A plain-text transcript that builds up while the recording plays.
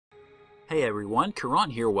Hey everyone,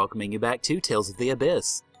 Caront here welcoming you back to Tales of the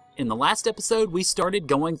Abyss. In the last episode, we started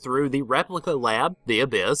going through the replica lab, the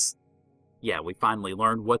Abyss. Yeah, we finally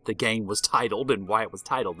learned what the game was titled and why it was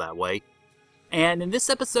titled that way. And in this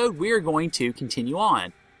episode, we are going to continue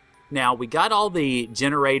on. Now, we got all the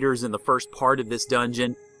generators in the first part of this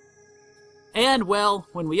dungeon. And, well,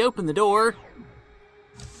 when we open the door...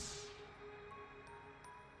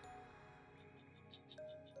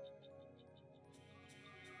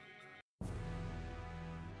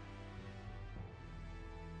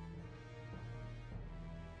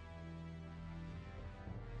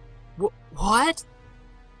 What?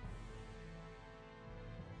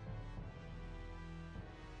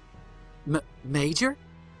 Major?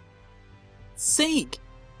 Sink!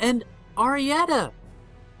 And Arietta!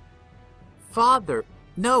 Father!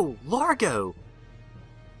 No, Largo!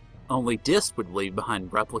 Only Dis would leave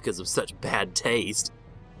behind replicas of such bad taste.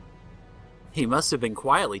 He must have been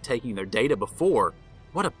quietly taking their data before.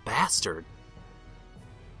 What a bastard.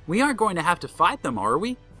 We aren't going to have to fight them, are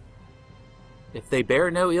we? If they bear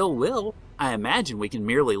no ill will, I imagine we can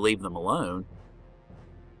merely leave them alone.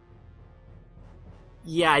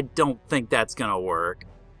 Yeah, I don't think that's gonna work.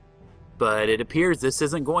 But it appears this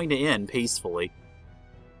isn't going to end peacefully.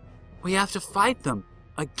 We have to fight them.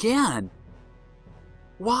 Again.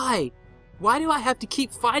 Why? Why do I have to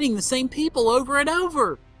keep fighting the same people over and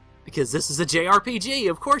over? Because this is a JRPG,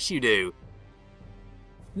 of course you do.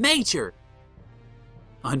 Major!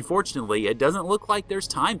 Unfortunately, it doesn't look like there's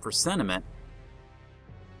time for sentiment.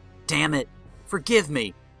 Damn it. Forgive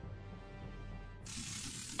me.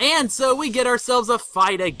 And so we get ourselves a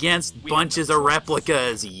fight against bunches of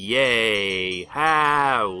replicas. Yay.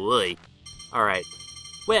 Howly. Alright.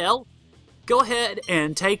 Well, go ahead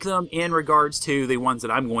and take them in regards to the ones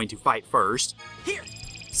that I'm going to fight first. Here.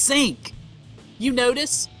 Sink. You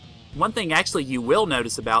notice? One thing actually you will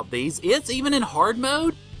notice about these is even in hard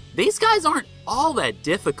mode, these guys aren't all that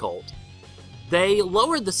difficult. They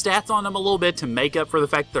lowered the stats on them a little bit to make up for the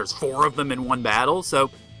fact that there's 4 of them in one battle, so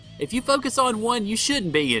if you focus on one, you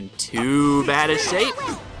shouldn't be in too bad a shape.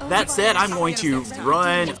 That said, I'm going to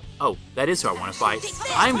run... Oh, that is who I want to fight.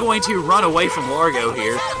 I'm going to run away from Largo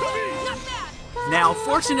here. Now,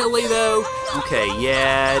 fortunately though... Okay,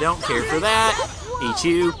 yeah, don't care for that. Eat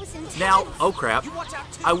you. Now, oh crap.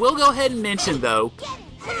 I will go ahead and mention though,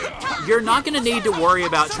 you're not going to need to worry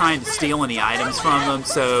about trying to steal any items from them,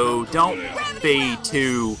 so don't be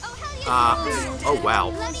too... oh,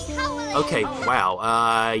 wow. Okay,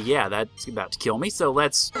 wow. Yeah, that's about to kill me, so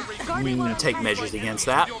let's take measures against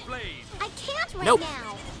that. Nope.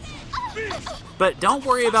 But don't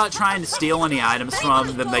worry about trying to steal any items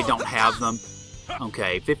from them. They don't have them.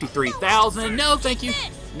 Okay, 53,000. No, thank you.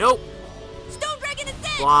 Nope.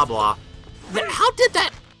 Blah, blah. How did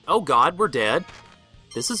that... Oh, God, we're dead.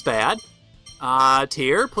 This is bad.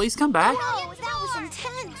 Tyr, please come back. Whoa, that was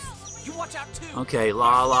intense. You watch out too. Okay,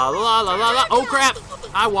 la la la la la la. Oh crap!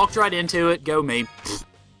 I walked right into it. Go me.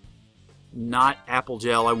 Not apple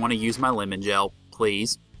gel. I want to use my lemon gel,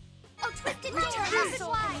 please. Oh, twisted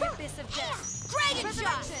dragon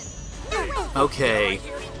shot. Okay.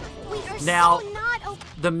 Now,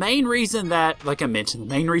 the main reason that, like I mentioned,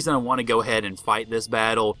 the main reason I want to go ahead and fight this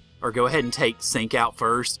battle, or go ahead and take Sink out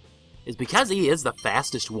first, is because he is the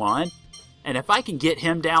fastest one, and if I can get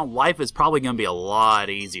him down, life is probably going to be a lot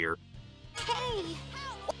easier.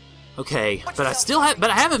 Okay, but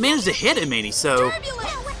I haven't managed to hit him any, so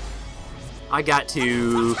I got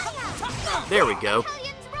to, there we go.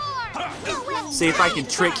 See if I can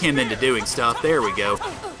trick him into doing stuff. There we go.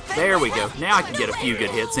 There we go. Now I can get a few good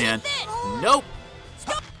hits in. Nope.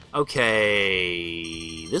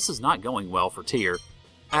 Okay, this is not going well for Tyr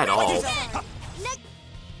at all.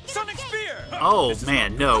 Oh,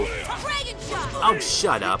 man, no. Oh,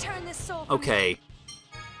 shut up. Okay.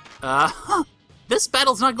 This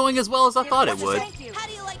battle's not going as well as I thought it would.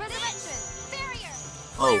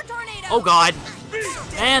 Oh. Oh, God.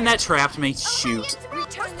 And that trapped me. Shoot.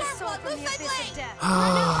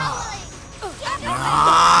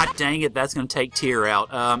 Ah, dang it. That's going to take Tyr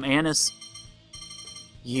out. Annis,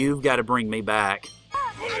 you've got to bring me back.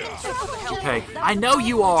 Okay. I know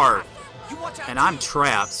you are. And I'm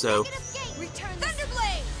trapped, so...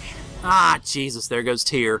 Ah, Jesus, there goes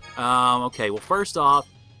Tyr. Okay, well, first off,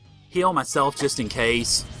 heal myself just in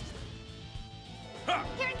case. Here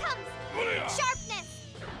it comes. Sharpness.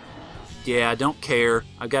 Yeah, I don't care.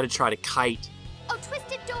 I've got to try to kite. Oh,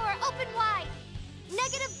 twisted door, open wide.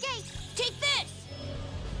 Negative gate. Take this.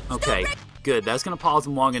 Okay, good. That's going to pause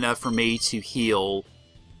him long enough for me to heal.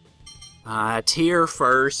 Tyr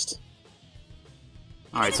first.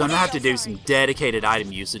 Alright, so I'm going to have to do some dedicated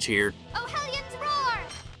item usage here. Oh, Hellions roar!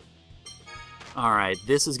 Alright,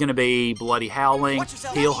 this is gonna be Bloody Howling.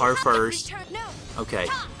 Heal her first. No. Okay.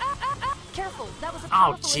 Careful. That was a Oh,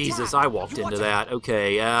 powerful Jesus, attack. I walked into that.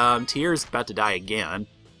 Okay, Tier's about to die again.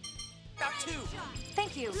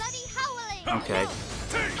 Thank you. Bloody howling. Okay.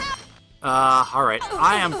 Alright.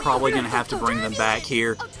 I am probably gonna have to bring them back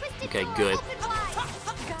here. Okay, good.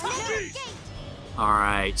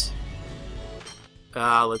 Alright.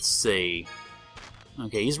 Let's see.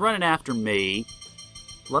 Okay, he's running after me.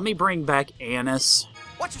 Let me bring back Annis.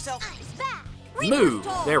 Watch yourself. Move!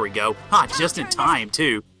 There we go. Ha, just in time,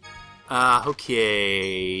 too.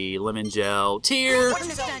 Okay. Lemon gel. Tear!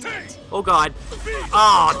 Oh, God.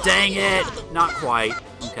 Oh, dang it! Not quite.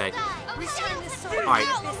 Okay. Alright.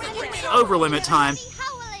 Over limit time.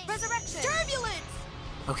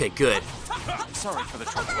 Okay, good. Sorry for the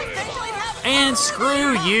trouble. And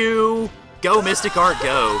screw you! Go, Mystic Art,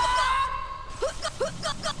 go.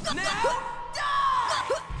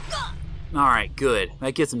 Alright, good.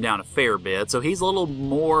 That gets him down a fair bit. So he's a little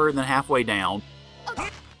more than halfway down.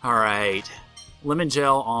 Alright. Lemon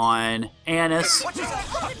gel on Annis.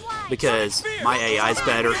 Because my AI's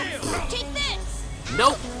better.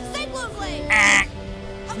 Nope. Ah.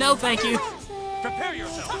 No, thank you. Prepare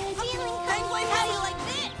yourself.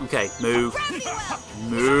 Okay, move.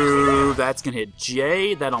 Move. That's gonna hit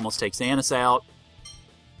Jay. That almost takes Annis out.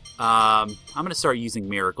 I'm gonna start using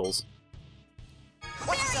miracles.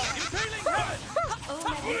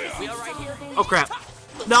 Oh crap.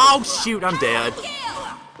 No, shoot, I'm dead.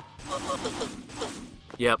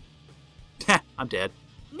 Yep. I'm dead.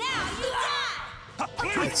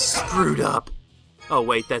 It's screwed up. Oh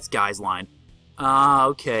wait, that's Guy's line.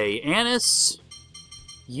 Okay, Annis.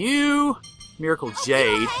 You. Miracle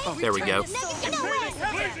Jade. There we go.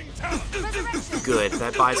 Good.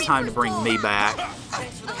 That buys time to bring me back.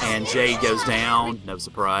 And Jade goes down. No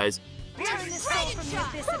surprise.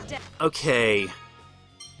 Okay.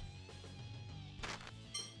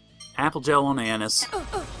 Apple gel on Annis.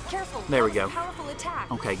 There we go.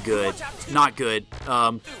 Okay, good. Not good.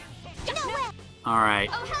 Alright.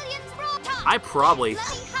 I probably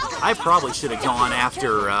should have gone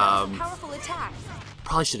after,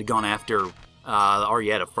 probably should have gone after,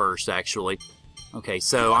 Arietta first, actually. Okay,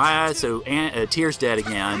 so Tier's dead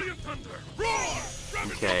again.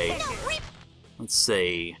 Okay. Let's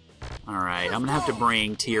see. Alright, I'm gonna have to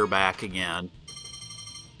bring Tier back again.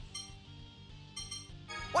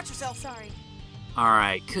 Watch yourself. Sorry.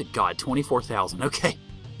 Alright, good God, 24,000. Okay.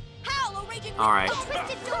 Alright.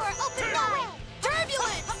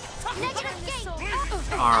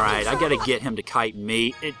 Alright, I gotta get him to kite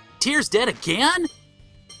me. Tier's dead again?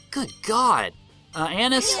 Good God.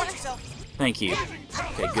 Annis? Thank you.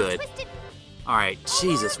 Okay, good. Alright,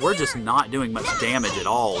 Jesus, we're just not doing much damage at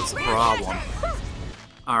all is the problem.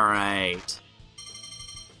 Alright.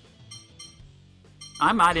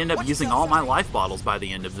 I might end up using all my life bottles by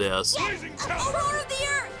the end of this.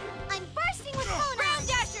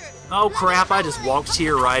 Oh crap, I just walked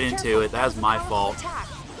here right into it. That was my fault.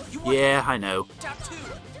 Yeah, I know.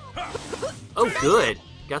 Oh good.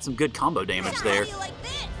 Got some good combo damage there.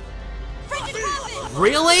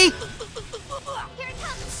 Really?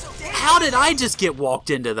 How did I just get walked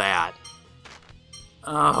into that?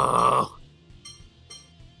 Oh.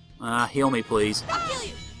 Heal me, please.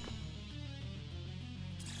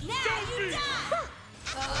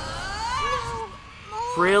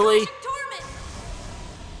 Really?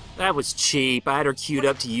 That was cheap. I had her queued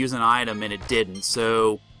up to use an item and it didn't,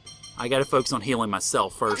 so I gotta focus on healing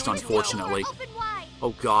myself first, unfortunately.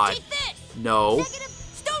 Oh god. No.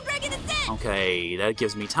 Okay, that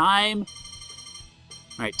gives me time.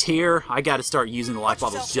 Alright, Tier. I gotta start using the life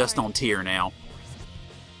bottles just on Tier now.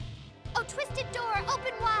 Oh, twisted door,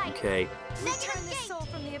 open wide. Okay. Return the soul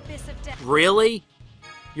from the abyss of death. Really?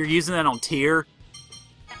 You're using that on Tier?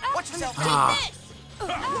 Ah.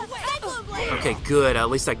 Okay, good. At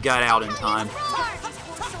least I got out in time.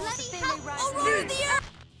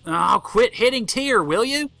 Oh, quit hitting Tier, will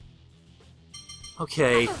you?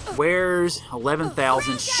 Okay, where's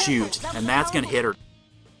 11,000? Shoot. And that's gonna hit her,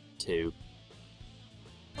 too.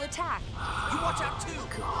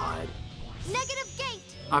 God. Negative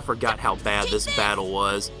gate. I forgot how bad this battle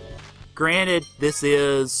was. Granted, this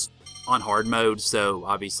is on hard mode, so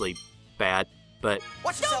obviously bad, but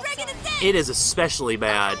it is especially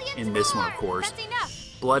bad in this one, of course.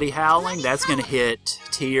 Bloody Howling, that's going to hit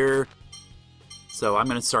Tier, so I'm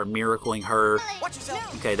going to start miracling her.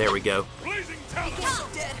 Okay, there we go.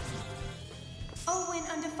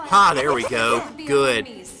 Ha, there we go. Good.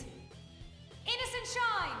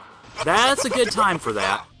 That's a good time for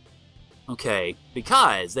that. Okay,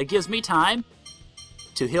 because that gives me time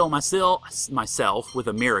to heal myself with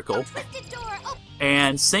a miracle. Twisted door open.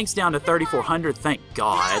 And sinks down to 3,400, thank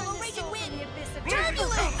God.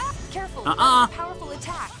 Careful. Uh-uh. Powerful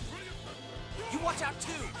attack. You watch out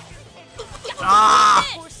too. Ah!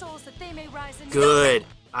 Poor souls that they may rise in Good.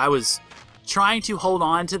 I was trying to hold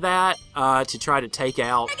on to that to try to take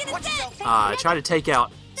out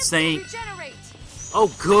Saint. Regenerate.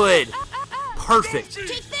 Oh, good. Perfect. Take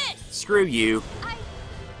this. Screw you.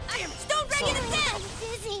 I am still ready to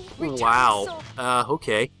death. Dizzy. Wow.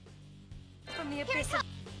 Okay. From the abyss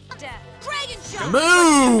of death. Dragon shot.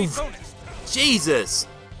 Move! Bonus. Jesus.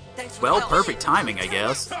 Thanks for Well, the help. perfect timing, I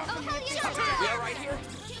guess. Oh, hell yeah. We are right here.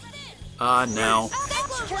 No.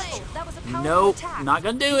 Careful. That was a powerful Nope. attack. Not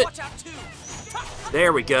gonna do it. Watch out too.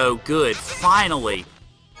 There we go. Good. Finally.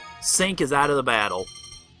 Sync is out of the battle.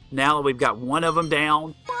 Now that we've got one of them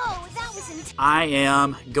down, Whoa, that was intense. I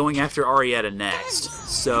am going after Arietta next.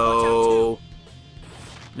 So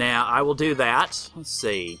now I will do that. Let's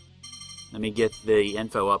see. Let me get the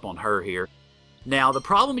info up on her here. Now the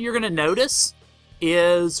problem you're going to notice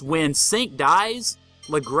is when Sync dies,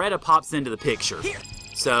 Lagretta pops into the picture.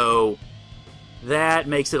 So that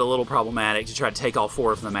makes it a little problematic to try to take all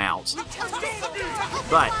four of them out.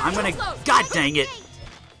 But I'm going to... God dang it!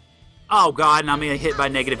 Oh god, and I'm going to hit by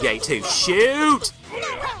negative gate too. Shoot!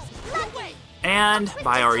 And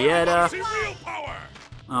by Arietta.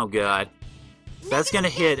 Oh god. That's going to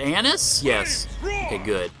hit Annis? Yes. Okay,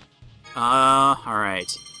 good.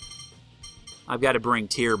 Alright. I've got to bring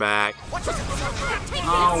Tyr back.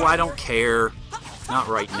 Oh, I don't care. Not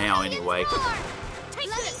right now, anyway.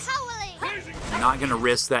 I'm not going to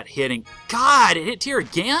risk that hitting. God, it hit Tyr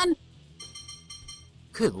again?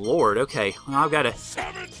 Good lord, okay. Well, I've got to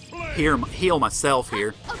heal myself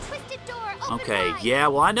here. Okay, yeah,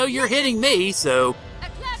 well, I know you're hitting me, so...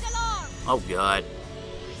 Oh, God.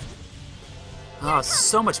 Oh,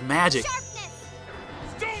 so much magic.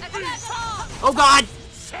 Oh, God!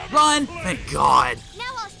 Run! Thank God. Now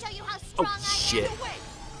I'll show you how strong Oh, I shit. am.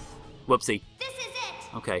 Whoopsie. This is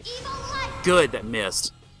it. Okay. Evil light. Good, that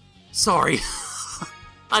missed. Sorry.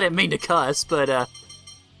 I didn't mean to cuss, but,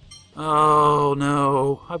 oh,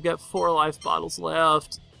 no. I've got 4 life bottles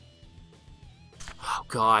left. Oh,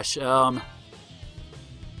 gosh, And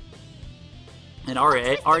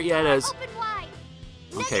Arietta's... Open wide.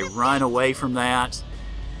 Okay, run away from that.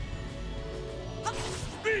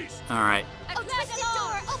 Alright. Oh, twisted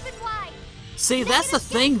door. Open wide. See, that's the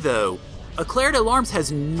thing, though. Eclair d'Alarms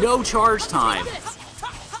has no charge time,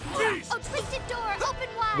 Oh, twisted door. Open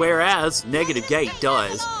wide. whereas Negative Gate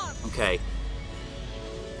does. Okay.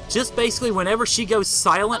 Just basically whenever she goes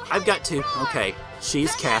silent, I've got to... Okay,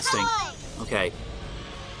 she's casting. Okay.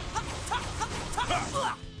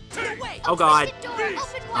 Oh, God.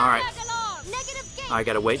 Alright. I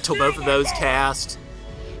gotta wait till both of those cast.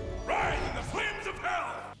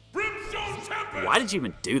 Why did you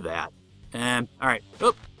even do that? Alright.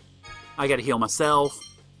 Oh. I gotta heal myself.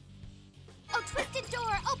 Oh, twisted door.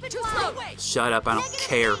 Open wide. Shut up, I don't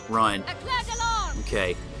care. Run.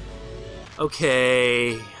 Okay.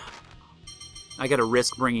 Okay. I gotta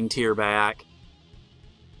risk bringing Tyr back.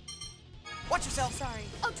 Watch yourself. Sorry.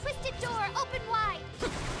 Oh, twisted door. Open wide.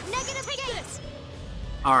 Negative gate.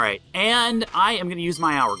 Alright, and I am gonna use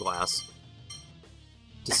my hourglass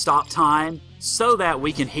to stop time so that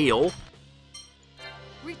we can heal.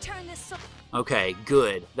 Return this soul. Okay,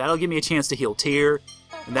 good. That'll give me a chance to heal Tyr,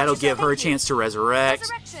 and that'll give her a chance to resurrect.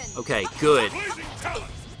 Resurrection. Okay, good.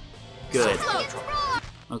 Good. It's wrong.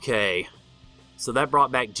 Okay. So that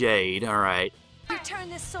brought back Jade, alright. Return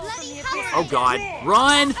this soul Bloody from the hell. abyss. Oh god,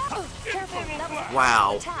 run! Oh, careful. That was a Wow.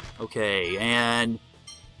 powerful attack. Okay, and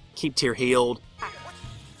keep Tyr healed.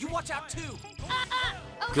 You watch out too.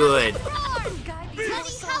 Good. Guide these Bloody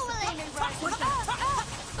souls that they may rise in death.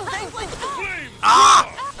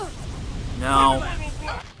 Ah! No.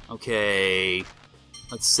 Okay.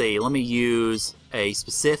 Let's see, let me use a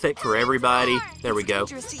specific for everybody. There we go.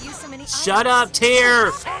 Dangerous to use so many Shut items. up,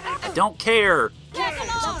 Tyr! I don't care.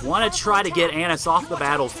 Careful. Want to try to get Annis off the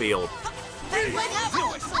battlefield.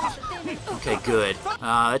 Okay, good.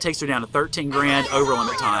 That takes her down to 13 grand over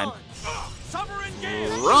limit time.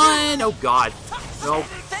 Run! Oh god. No.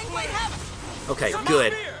 Okay,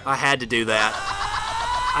 good. I had to do that.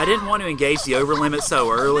 I didn't want to engage the over limit so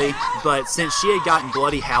early, but since she had gotten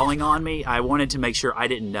bloody howling on me, I wanted to make sure I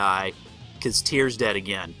didn't die. Because Tyr's dead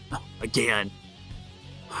again. Again.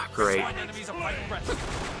 Great.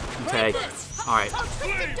 Okay. Alright.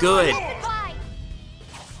 Good.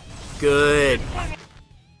 Good.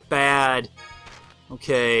 Bad.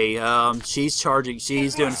 Okay, she's charging.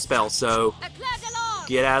 She's doing a spell, so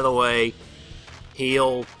get out of the way.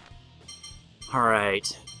 Heal.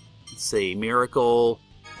 Alright. Let's see. Miracle.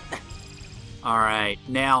 Alright.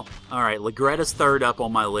 Now, alright. Legretta's third up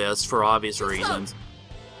on my list for obvious reasons.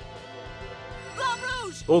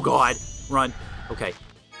 Oh god. Run. Okay.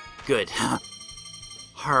 Good.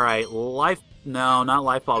 Alright. Life. No, not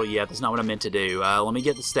life bottle yet. That's not what I meant to do. Let me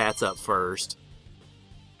get the stats up first.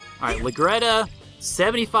 Alright. Legretta.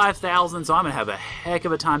 75,000, so I'm going to have a heck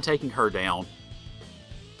of a time taking her down.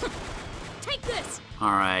 Take this.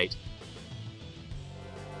 Alright.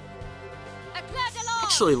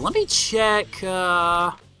 Actually, let me check,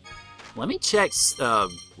 Largo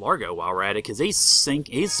while we're at it, because he's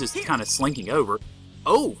just kind of slinking over.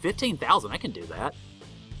 Oh, 15,000, I can do that.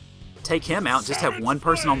 Take him out and just have one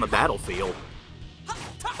person on the battlefield.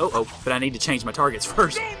 Oh, but I need to change my targets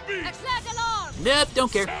first. Nope,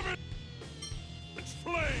 don't care.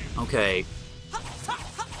 Okay.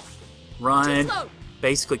 Run.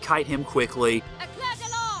 Basically kite him quickly.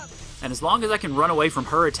 And as long as I can run away from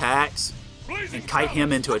her attacks and kite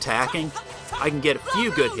him into attacking, I can get a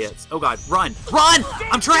few good hits. Oh god, run! Run!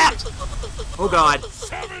 I'm trapped! Oh god.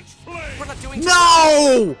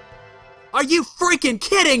 No! Are you freaking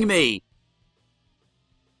kidding me?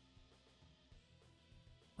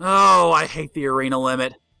 Oh, I hate the arena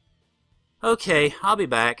limit. Okay, I'll be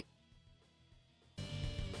back.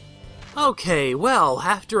 Okay, well,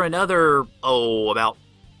 after another, about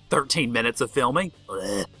 13 minutes of filming,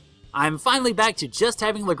 I'm finally back to just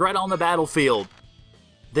having Legretta on the battlefield.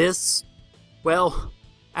 This, well,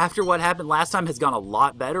 after what happened last time has gone a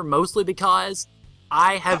lot better, mostly because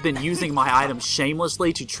I have been using my items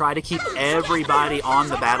shamelessly to try to keep everybody on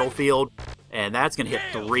the battlefield, and that's going to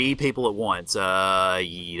hit 3 people at once.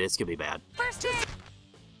 This could be bad.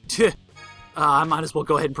 I might as well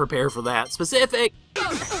go ahead and prepare for that. Specific!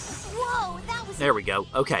 There we go.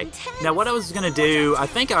 Okay. Now what I was going to do, I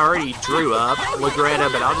think I already drew up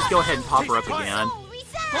Legretta, but I'll just go ahead and pop her up again.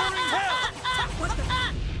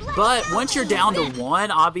 But once you're down to 1,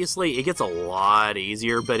 obviously it gets a lot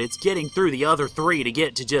easier, but it's getting through the other 3 to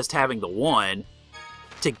get to just having the 1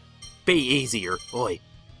 to be easier. Boy.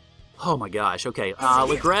 Oh my gosh. Okay.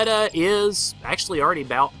 Legretta is actually already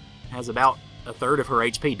has about a third of her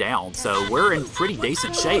HP down, so we're in pretty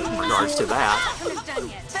decent shape in regards to that.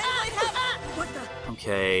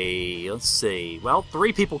 Okay, let's see. Well,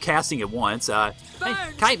 3 people casting at once. Hey,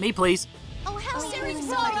 kite me, please. Oh, how serious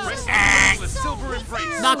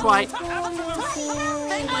Not quite.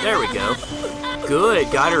 There we go.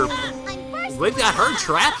 Good, got her. We've got her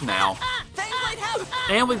trapped now.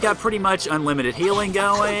 And we've got pretty much unlimited healing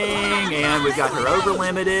going, and we've got her over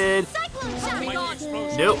limited.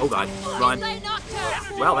 No, oh god, run.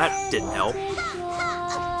 Well, that didn't help.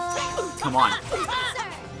 Come on.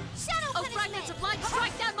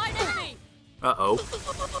 Uh-oh.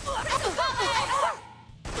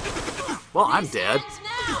 Well, I'm dead.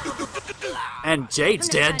 And Jade's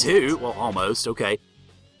dead too. Well, almost, okay.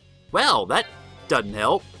 Well, that doesn't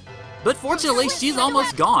help. But fortunately, she's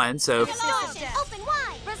almost gone, so...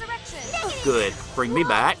 Good. Bring me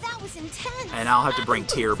back. And I'll have to bring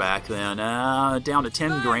Tyr back then. Down to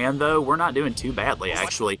 10 grand, though. We're not doing too badly,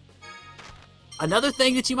 actually. Another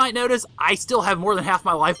thing that you might notice, I still have more than half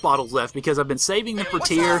my life bottles left because I've been saving them for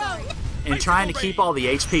Tyr and trying to keep all the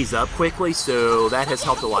HPs up quickly, so that has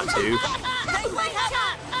helped a lot, too.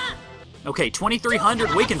 Okay,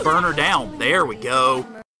 2,300. We can burn her down. There we go.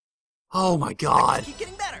 Oh, my God.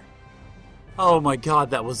 Oh, my God,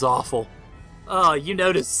 that was awful. You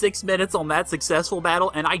noticed 6 minutes on that successful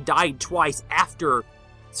battle, and I died twice after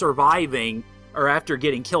surviving, or after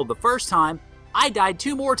getting killed the first time. I died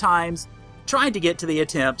 2 more times trying to get to the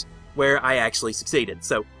attempt where I actually succeeded.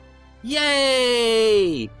 So,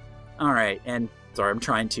 yay! Alright, and sorry, I'm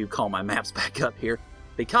trying to call my maps back up here,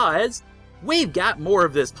 because we've got more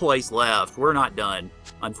of this place left. We're not done,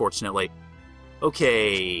 unfortunately.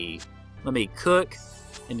 Okay, let me cook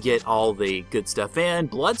and get all the good stuff in.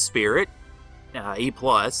 Blood Spirit. E+.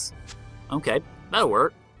 Okay, that'll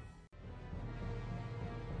work.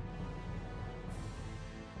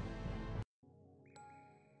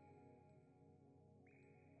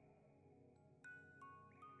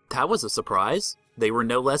 That was a surprise. They were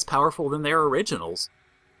no less powerful than their originals.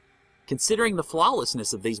 Considering the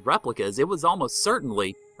flawlessness of these replicas, it's almost certain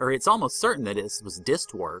that it was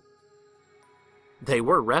dist work. They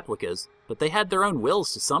were replicas, but they had their own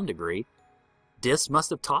wills to some degree. Dist must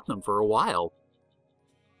have taught them for a while.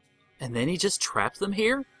 And then he just trapped them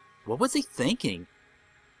here? What was he thinking?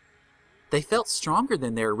 They felt stronger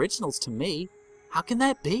than their originals to me. How can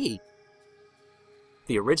that be?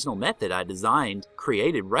 The original method I designed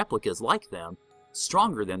created replicas like them,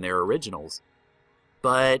 stronger than their originals.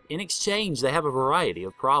 But in exchange, they have a variety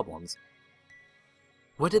of problems.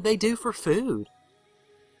 What did they do for food?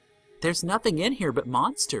 There's nothing in here but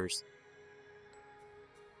monsters.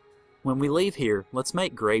 When we leave here, let's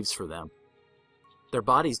make graves for them. Their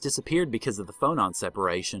bodies disappeared because of the phonon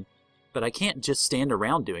separation, but I can't just stand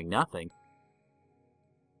around doing nothing.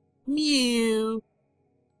 Mew!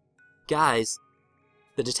 Guys,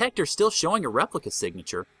 the detector's still showing a replica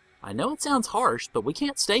signature. I know it sounds harsh, but we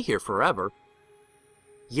can't stay here forever.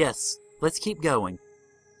 Yes, let's keep going.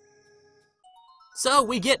 So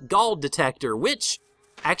we get gold detector, which,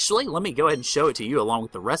 actually, let me go ahead and show it to you along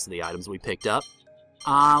with the rest of the items we picked up.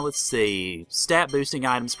 Let's see, stat boosting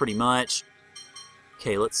items pretty much.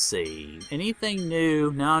 Okay, let's see, anything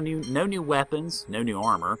new? No new weapons, no new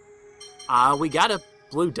armor. We got a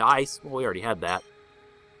blue dice, well we already had that.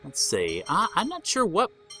 Let's see, I'm not sure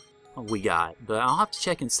what we got, but I'll have to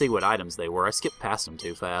check and see what items they were. I skipped past them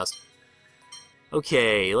too fast.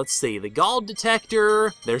 Okay, let's see, the gold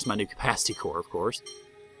detector, there's my new capacity core of course.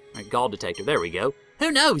 Alright, gold detector, there we go.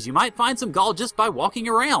 Who knows, you might find some gold just by walking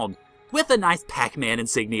around. With a nice Pac-Man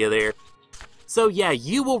insignia there. So yeah,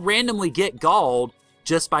 you will randomly get gold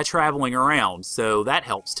just by traveling around, so that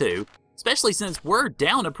helps too. Especially since we're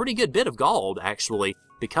down a pretty good bit of gold, actually,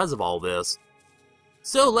 because of all this.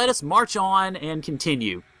 So let us march on and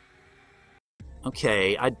continue.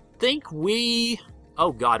 Okay, I think we...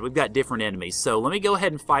 Oh god, we've got different enemies, so let me go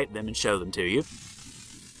ahead and fight them and show them to you.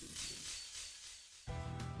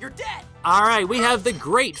 You're dead! Alright, we have the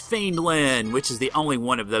Great Fiendlin, which is the only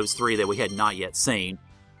one of those three that we had not yet seen.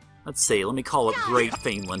 Let's see, let me call up Great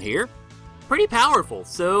Fiendlin here. Pretty powerful,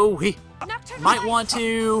 so we might want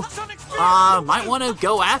to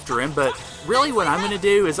go after him, but really what I'm going to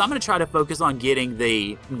do is I'm going to try to focus on getting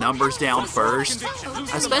the numbers down first,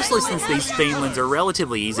 especially since these Fiendlins are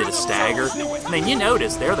relatively easy to stagger. I mean, you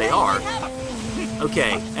notice, there they are.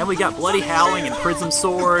 Okay, and we got Bloody Howling and Prism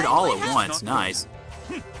Sword all at once, nice.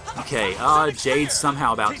 Okay, Jade's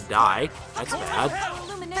somehow about to die. That's bad.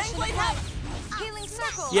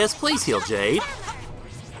 Yes, please heal Jade.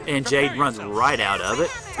 And Jade runs right out of it.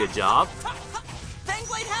 Good job.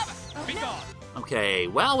 Okay,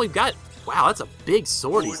 well, we've got... Wow, that's a big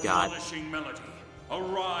sword he's got.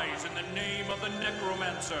 Arise in the name of the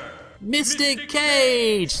Necromancer. Mystic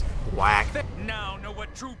Cage! Whack. Now know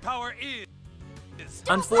what true power is.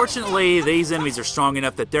 Unfortunately, these enemies are strong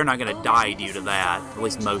enough that they're not going to die due to that. At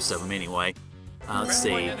least most of them, anyway. Let's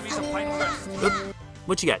see. Oop.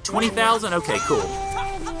 What you got, 20,000? Okay, cool.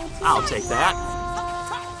 I'll take that.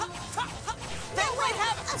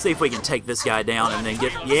 Let's see if we can take this guy down and then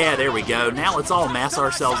get... Yeah, there we go. Now let's all mass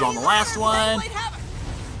ourselves on the last one.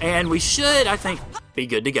 And we should, I think, be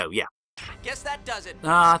good to go. Yeah. Guess that does it.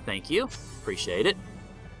 Thank you. Appreciate it.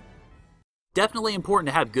 Definitely important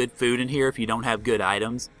to have good food in here if you don't have good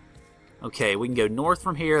items. Okay, we can go north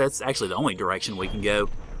from here. That's actually the only direction we can go.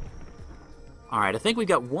 Alright, I think we've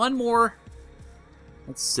got one more.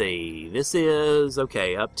 Let's see. This is,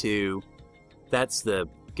 okay, up to... That's the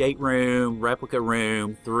gate room, replica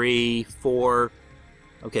room, 3, 4.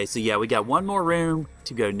 Okay, so yeah, we got one more room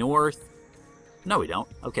to go north. No, we don't.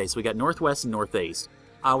 Okay, so we got northwest and northeast.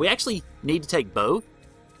 We actually need to take both.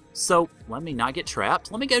 So, let me not get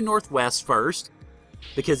trapped. Let me go northwest first,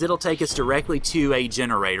 because it'll take us directly to a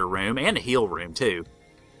generator room, and a heal room, too.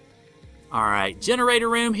 Alright, generator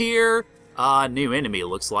room here. New enemy, it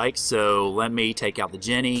looks like, so let me take out the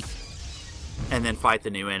Jenny, and then fight the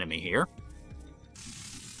new enemy here.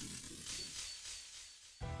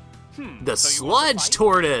 The Sludge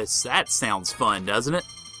Tortoise! That sounds fun, doesn't it?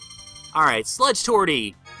 Alright, Sludge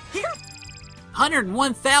Torty!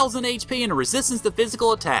 101,000 HP and a resistance to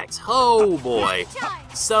physical attacks. Oh boy.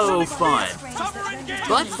 So fun.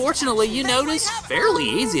 But fortunately, you notice, fairly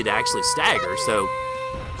easy to actually stagger, so...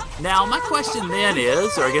 Now, my question then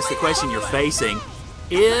is, or I guess the question you're facing,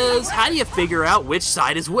 is how do you figure out which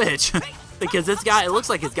side is which? Because it looks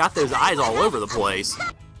like it's got those eyes all over the place.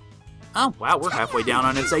 Oh, wow, we're halfway down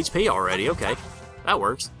on its HP already. Okay, that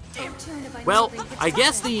works. Well, I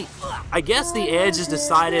guess the edge is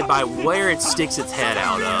decided by where it sticks its head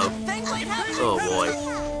out of. Oh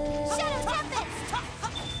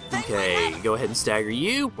boy. Okay, go ahead and stagger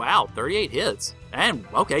you. Wow, 38 hits. And,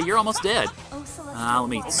 okay, you're almost dead. Let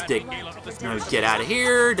me get out of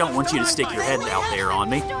here. Don't want you to stick your head out there on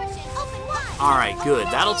me. Alright, good.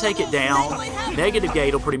 That'll take it down. Negative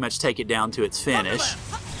gate will pretty much take it down to its finish.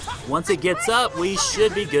 Once it gets up, we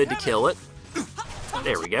should be good to kill it.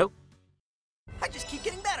 There we go. I just keep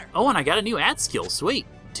getting better. Oh, and I got a new ad skill. Sweet.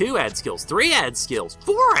 2 ad skills, 3 ad skills,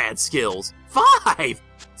 4 ad skills, 5,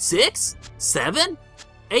 6, 7,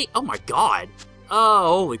 8. Oh my god. Oh,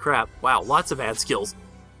 holy crap. Wow, lots of ad skills.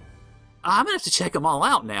 I'm gonna have to check them all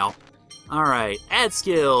out now. Alright, add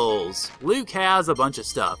skills. Luke has a bunch of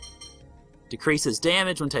stuff. Decreases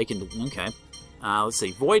damage when taken to... Okay. Let's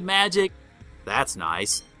see. Void magic. That's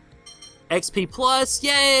nice. XP plus.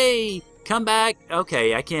 Yay! Come back.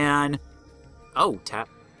 Okay, I can... Oh, tap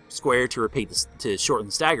square to repeat this, to shorten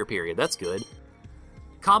the stagger period. That's good.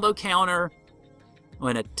 Combo counter.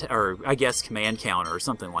 Or I guess command counter or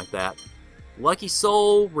something like that. Lucky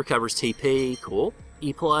Soul recovers TP. Cool.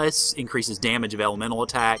 E plus increases damage of elemental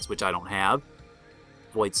attacks, which I don't have.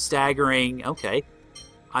 Void staggering. Okay.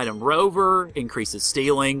 Item Rover increases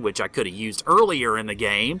stealing, which I could have used earlier in the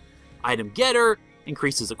game. Item Getter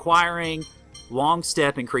increases acquiring. Long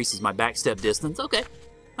Step increases my backstep distance. Okay.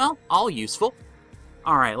 Well, all useful.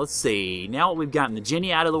 Alright, let's see. Now that we've gotten the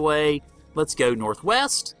Jenny out of the way, let's go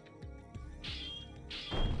northwest.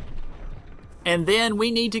 And then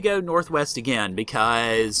we need to go northwest again,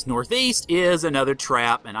 because northeast is another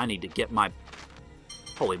trap, and I need to get my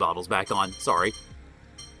holy bottles back on. Sorry.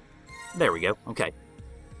 There we go. Okay.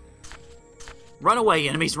 Run away,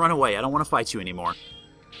 enemies, run away. I don't want to fight you anymore.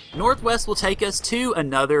 Northwest will take us to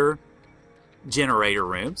another generator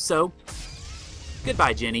room, so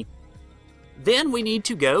goodbye, Jenny. Then we need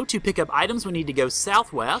to go to pick up items. We need to go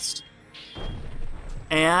southwest.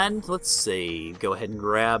 And let's see, go ahead and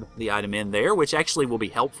grab the item in there, which actually will be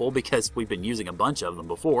helpful because we've been using a bunch of them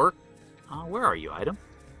before. Where are you, item?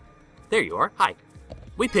 There you are. Hi.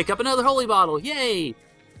 We pick up another holy bottle. Yay!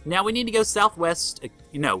 Now we need to go southwest.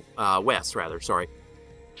 West, rather. Sorry.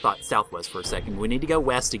 Thought southwest for a second. We need to go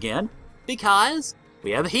west again because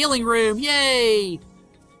we have a healing room. Yay!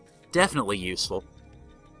 Definitely useful.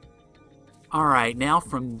 Alright, now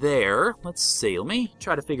from there, let's see. Let me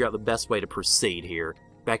try to figure out the best way to proceed here.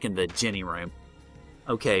 Back in the Jenny room.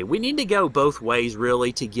 Okay, we need to go both ways,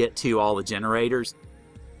 really, to get to all the generators.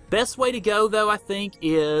 Best way to go, though, I think,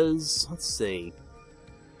 is... Let's see.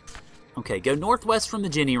 Okay, go northwest from the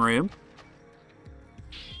Jenny room.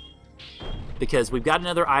 Because we've got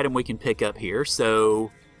another item we can pick up here,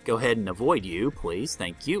 so go ahead and avoid you, please.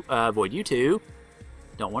 Thank you. Avoid you, too.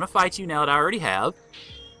 Don't want to fight you now that I already have.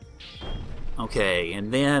 Okay,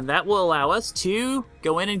 and then that will allow us to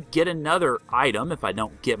go in and get another item if I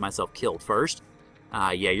don't get myself killed first.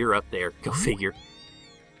 Yeah, you're up there. Go figure.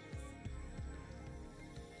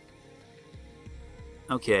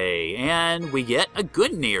 Okay, and we get a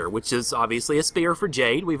Gungnir, which is obviously a spear for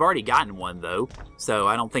Jade. We've already gotten one, though, so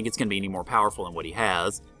I don't think it's going to be any more powerful than what he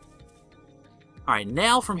has. Alright,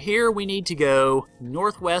 now from here we need to go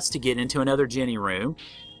northwest to get into another Jenny room.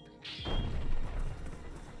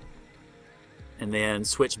 And then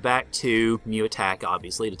switch back to Mew Attack,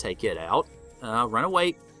 obviously, to take it out. Run away.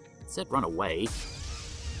 I said run away.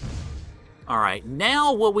 Alright,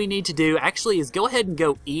 now what we need to do actually is go ahead and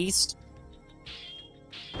go east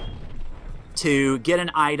to get an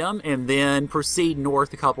item, and then proceed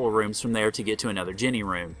north a couple of rooms from there to get to another Jenny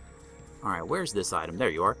room. Alright, where's this item? There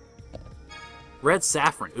you are. Red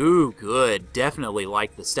Saffron. Ooh, good. Definitely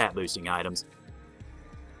like the stat boosting items.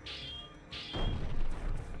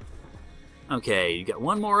 Okay, you got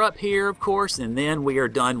one more up here, of course, and then we are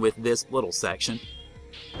done with this little section.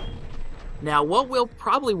 Now, what we'll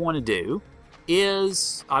probably want to do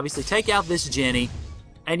is, obviously, take out this Jenny,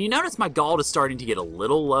 and you notice my gold is starting to get a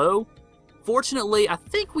little low. Fortunately, I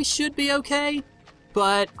think we should be okay,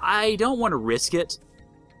 but I don't want to risk it.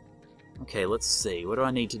 Okay, let's see. What do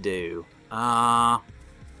I need to do? I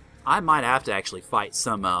might have to actually fight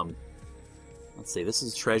some, let's see, this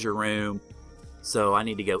is a treasure room. So I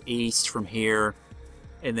need to go east from here,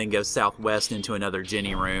 and then go southwest into another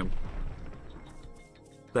Jenny room.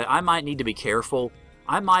 But I might need to be careful.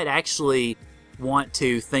 I might actually want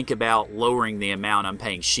to think about lowering the amount I'm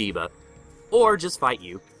paying Sheba, or just fight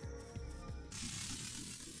you.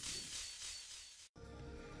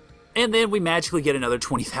 And then we magically get another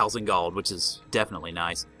 20,000 gold, which is definitely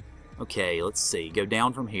nice. Okay, let's see. Go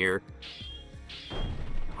down from here.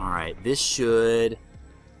 Alright, this should...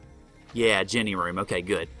 Yeah, Jenny room. Okay,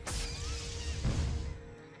 good.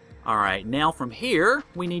 Alright, now from here,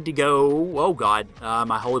 we need to go... Oh, God.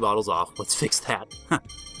 My holy bottle's off. Let's fix that.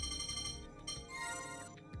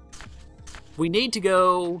 We need to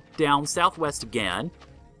go down southwest again.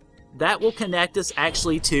 That will connect us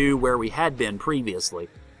actually to where we had been previously.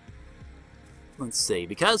 Let's see,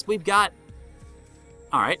 because we've got...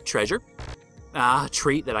 Alright, treasure.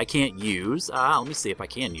 Treat that I can't use. Let me see if I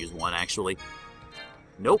can use one, actually.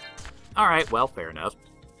 Nope. Alright, well, fair enough.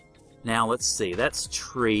 Now, let's see. That's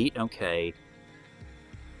treat. Okay.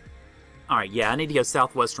 Alright, yeah, I need to go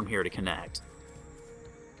southwest from here to connect.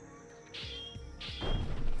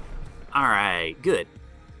 Alright, good.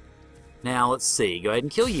 Now, let's see. Go ahead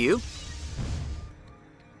and kill you.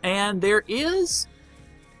 And there is...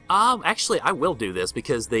 actually, I will do this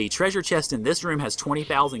because the treasure chest in this room has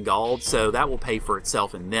 20,000 gold, so that will pay for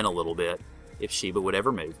itself and then a little bit, if Sheba would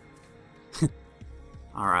ever move.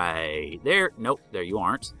 Alright, there... Nope, there you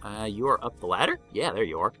aren't. You are up the ladder? Yeah, there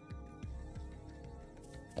you are.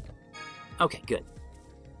 Okay, good.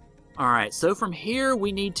 Alright, so from here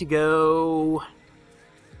we need to go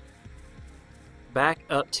back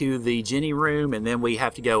up to the Jenny room, and then we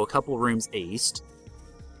have to go a couple rooms east.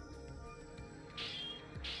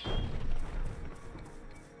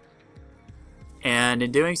 And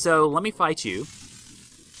in doing so, let me fight you.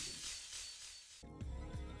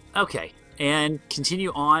 Okay, and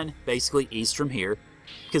continue on basically east from here,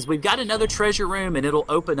 because we've got another treasure room and it'll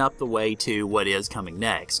open up the way to what is coming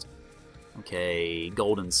next. Okay,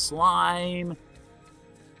 golden slime.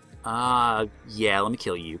 Yeah, let me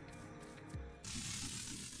kill you.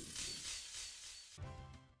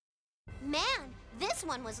 Man, this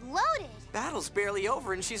one was loaded. Battle's barely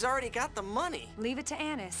over and she's already got the money. Leave it to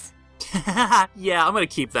Annis. Yeah, I'm gonna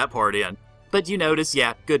keep that part in. But you notice,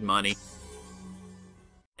 yeah, good money.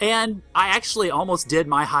 And I actually almost did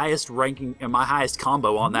my highest ranking and my highest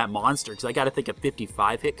combo on that monster, because I got to think a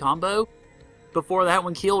 55 hit combo before that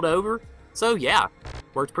one keeled over. So yeah,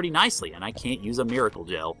 worked pretty nicely, and I can't use a miracle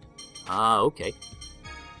gel. Okay.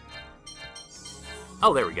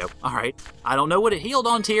 Oh, there we go. Alright. I don't know what it healed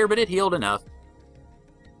on tier, but it healed enough.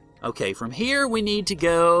 Okay, from here we need to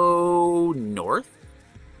go north.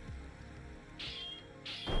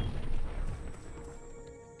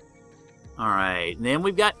 Alright, and then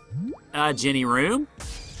we've got Jenny room.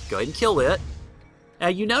 Go ahead and kill it. Now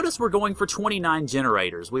you notice we're going for 29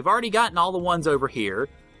 generators. We've already gotten all the ones over here.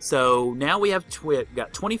 So now we have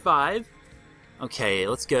got 25. Okay,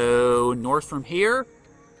 let's go north from here.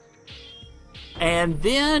 And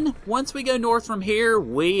then once we go north from here,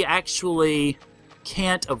 we actually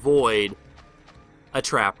can't avoid a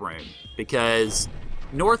trap room, because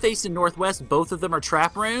northeast and northwest, both of them are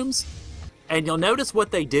trap rooms. And you'll notice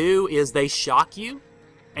what they do is they shock you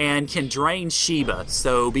and can drain Sheba,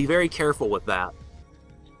 so be very careful with that.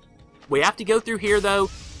 We have to go through here, though,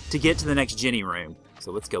 to get to the next Jenny room.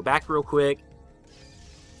 So let's go back real quick.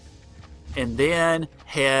 And then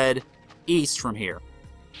head east from here.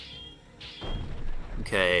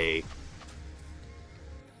 Okay.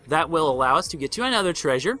 That will allow us to get to another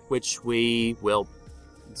treasure, which we will...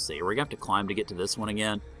 Let's see, we're going to have to climb to get to this one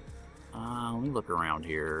again. Let me look around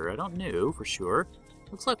here. I don't know for sure.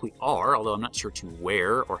 Looks like we are, although I'm not sure to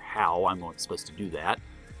where or how I'm supposed to do that.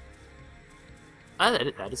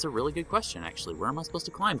 That is a really good question, actually. Where am I supposed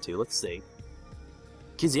to climb to? Let's see.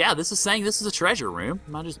 Because, yeah, this is saying this is a treasure room.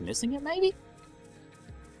 Am I just missing it, maybe?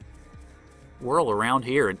 Whirl around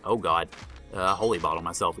here and... Oh, God. Holy bottle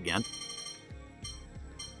myself again.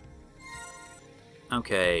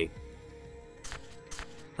 Okay.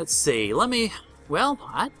 Let's see. Let me... Well,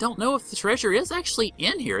 I don't know if the treasure is actually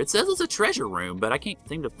in here. It says it's a treasure room, but I can't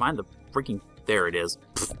seem to find the freaking... There it is.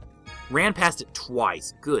 Pfft. Ran past it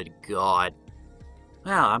twice. Good God.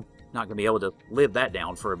 Well, I'm not going to be able to live that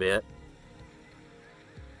down for a bit.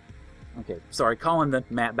 Okay, sorry, calling the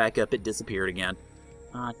map back up, it disappeared again.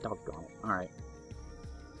 Doggone it. Alright.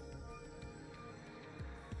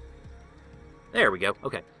 There we go,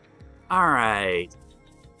 okay. Alright.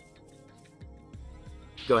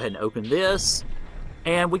 Go ahead and open this.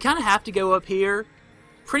 And we kind of have to go up here.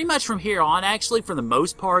 Pretty much from here on, actually, for the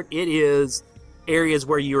most part, it is areas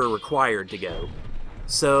where you are required to go.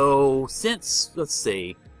 So, since, let's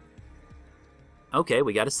see. Okay,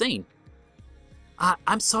 we got a scene.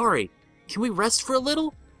 I'm sorry. Can we rest for a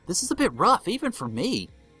little? This is a bit rough, even for me.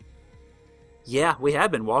 Yeah, we have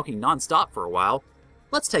been walking non-stop for a while.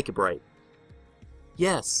 Let's take a break.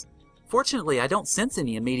 Yes. Fortunately, I don't sense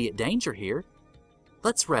any immediate danger here.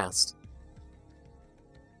 Let's rest.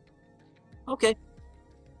 Okay.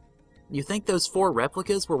 You think those 4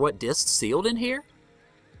 replicas were what discs sealed in here?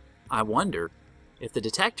 I wonder. If the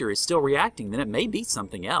detector is still reacting, then it may be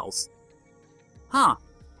something else. Huh.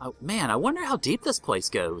 Oh, man, I wonder how deep this place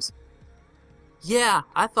goes. Yeah,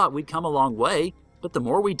 I thought we'd come a long way, but the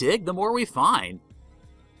more we dig, the more we find.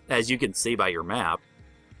 As you can see by your map.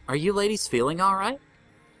 Are you ladies feeling all right?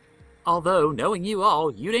 Although, knowing you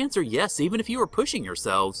all, you'd answer yes even if you were pushing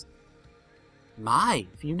yourselves. My,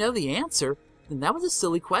 if you know the answer, then that was a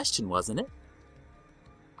silly question, wasn't it?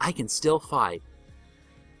 I can still fight.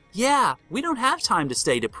 Yeah, we don't have time to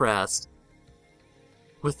stay depressed.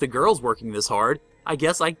 With the girls working this hard, I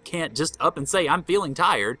guess I can't just up and say I'm feeling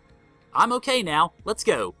tired. I'm okay now, let's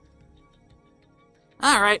go.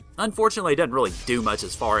 Alright, unfortunately it doesn't really do much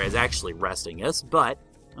as far as actually resting us, but...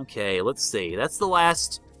 Okay, let's see, that's the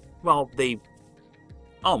last... Well, the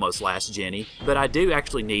almost last Jenny, but I do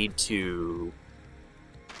actually need to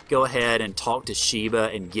go ahead and talk to Sheba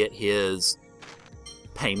and get his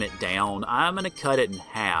payment down. I'm going to cut it in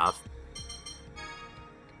half.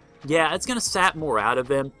 Yeah, it's going to sap more out of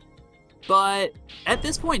him, but at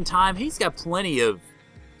this point in time, he's got plenty of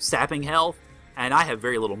sapping health, and I have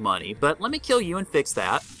very little money, but let me kill you and fix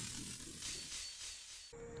that.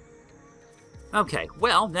 Okay,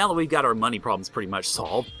 well, now that we've got our money problems pretty much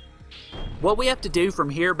solved, what we have to do from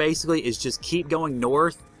here basically is just keep going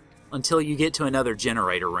north until you get to another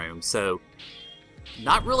generator room. So,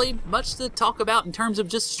 not really much to talk about in terms of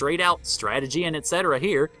just straight out strategy and etc.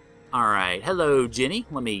 here. Alright, hello Jenny,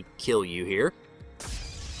 let me kill you here.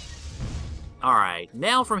 Alright,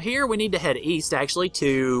 now from here we need to head east actually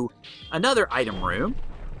to another item room.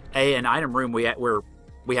 An item room where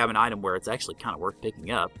we have an item where it's actually kind of worth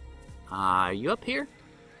picking up. Are you up here?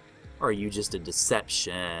 Or are you just a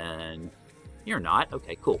deception? You're not.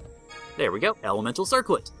 Okay, cool. There we go. Elemental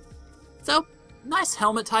Circlet. So, nice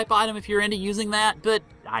helmet type item if you're into using that, but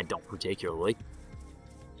I don't particularly.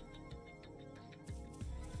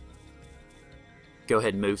 Go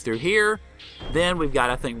ahead and move through here. Then we've got,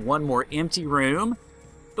 I think, one more empty room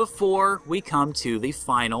before we come to the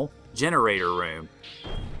final generator room.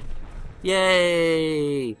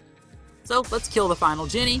 Yay! So, let's kill the final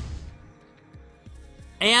Jenny.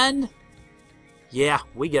 And, yeah,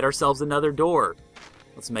 we get ourselves another door.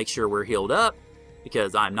 Let's make sure we're healed up,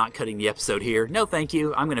 because I'm not cutting the episode here. No, thank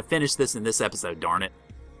you. I'm going to finish this in this episode, darn it.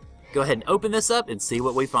 Go ahead and open this up and see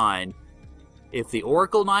what we find. If the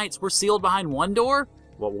Oracle Knights were sealed behind one door,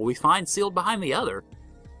 what will we find sealed behind the other?